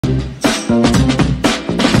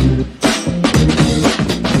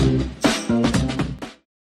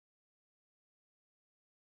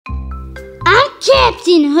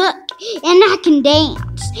Captain Hook, and I can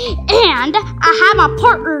dance. And I have a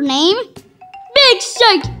partner named Big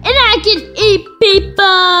Shark, and I can eat people.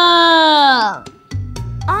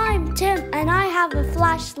 I'm Tim, and I have a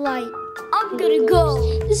flashlight. I'm gonna go.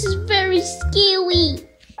 This is very scary.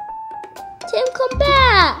 Tim, come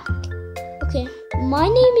back. Okay, my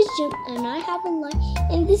name is Jim, and I have a light,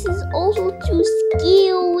 and this is also too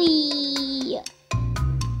scary.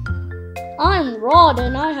 I'm Rod,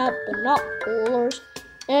 and I have binoculars,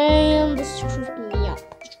 and this is creeping me out.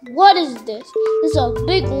 What is this? This is a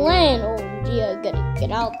big land. Oh dear, I gotta get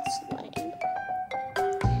out this land.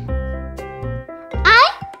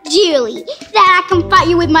 I'm Julie, that I can fight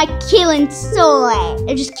you with my killing sword.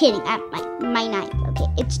 I'm just kidding, I have my knife. Okay,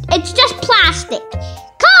 it's just plastic.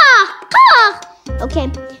 Caw! Caw! Okay,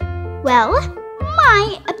 well,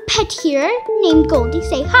 my pet here named Goldie,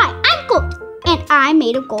 say hi, I'm Gold. And I'm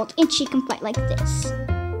made of gold, and she can fight like this.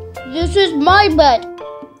 This is my bed.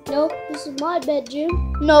 No, this is my bed, Jim.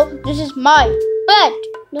 No, this is my bed.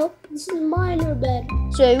 No, this is minor bed.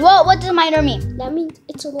 Say what? What does minor mean? That means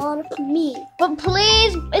it's a lot for me. But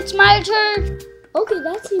please, it's my turn. Okay,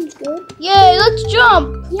 that seems good. Yay, let's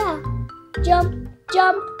jump. Yeah. Jump,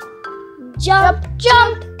 jump, Jump, jump.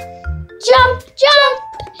 jump, jump, jump.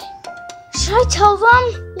 Should I tell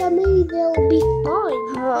them? Yeah, maybe they'll be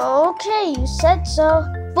fine. Okay, you said so.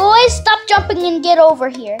 Boys, stop jumping and get over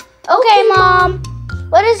here. Okay, Mom.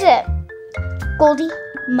 What is it? Goldie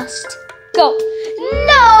must go.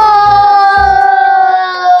 No!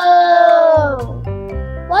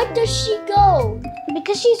 Why does she go?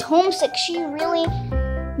 Because she's homesick. She really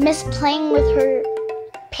missed playing with her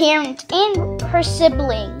parents and her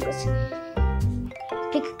siblings.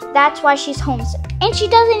 That's why she's homesick. And she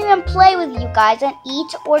doesn't even play with you guys and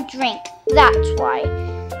eat or drink. That's why.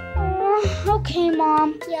 Okay,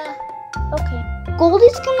 Mom. Yeah. Okay.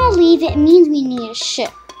 Goldie's gonna leave. It means we need a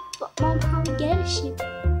ship. But Mom, how to get a ship?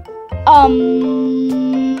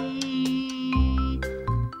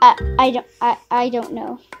 I don't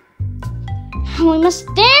know. We must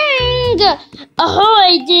think.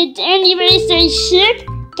 Ahoy! Did anybody say ship?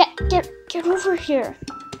 Get over here.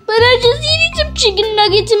 But I just eating some chicken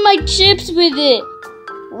nuggets and my chips with it.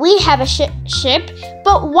 We have a ship,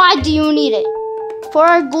 but why do you need it? For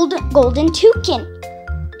our golden toucan.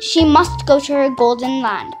 She must go to her golden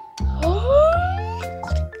land. Golden.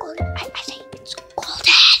 I say it's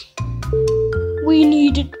golden. We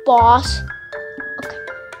need it, boss. Okay.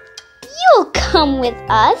 You'll come with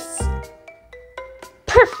us.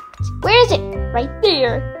 Perfect. Where is it? Right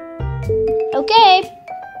there. Okay.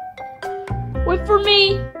 Wait for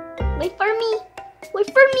me. Wait for me. Wait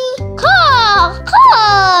for me. Call!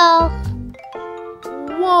 Call!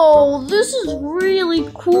 Whoa, this is really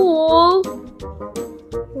cool.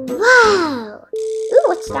 Wow. Ooh,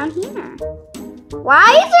 what's down here? Why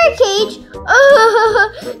is there a cage?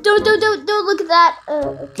 Don't look at that.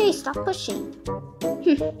 Okay, stop pushing.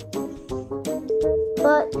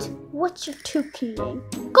 But what's your toucan name?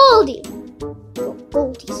 Goldie. Oh,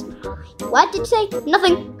 Goldie's mine. What did you say?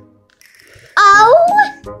 Nothing. Oh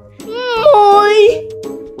my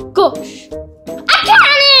gosh. A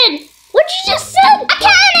cannon! What you just said? A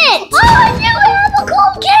cannon! Oh, you have a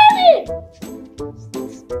cool cannon!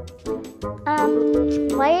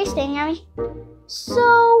 Why are you staring at me? So,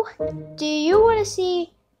 do you want to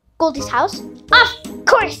see Goldie's house? Of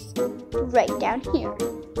course! Right down here.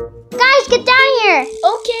 Guys, get down here!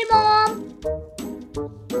 Okay, Mom.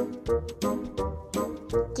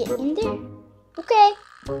 Get in there. Okay.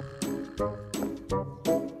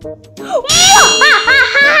 Help! Help!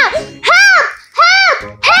 Help!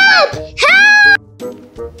 Help!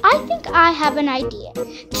 I think I have an idea.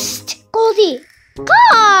 Psst, Goldie!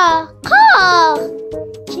 Caw! Caw!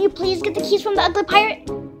 Can you please get the keys from the ugly pirate?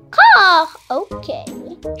 Caw! Okay.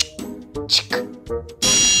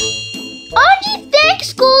 Auntie,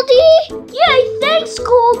 thanks, Goldie! Yay, thanks,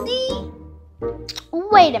 Goldie!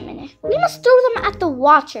 Wait a minute. We must throw them at the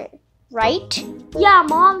water, right? Yeah,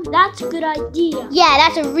 Mom, that's a good idea. Yeah,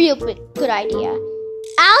 that's a real good idea.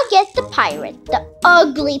 I'll get the pirate, the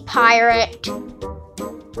ugly pirate.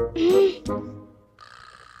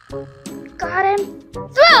 Got him.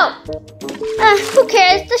 Throw! Who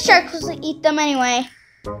cares? The shark will eat them anyway.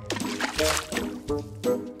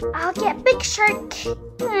 I'll get Big Shark.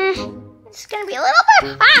 It's gonna be a little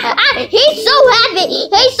bit. He's so happy.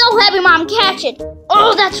 He's so happy, Mom. Catch it.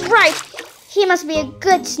 Oh, that's right. He must be a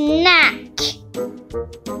good snack.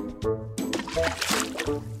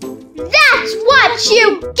 That's what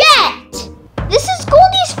you get! This is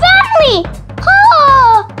Goldie's family!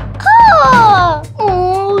 Caw! Caw!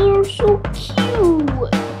 Oh, they're so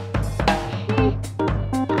cute.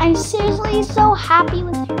 I'm seriously so happy.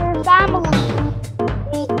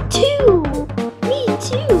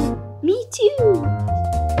 too.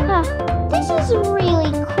 This is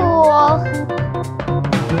really cool.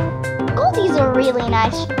 Goldie's a really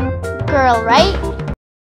nice girl, right?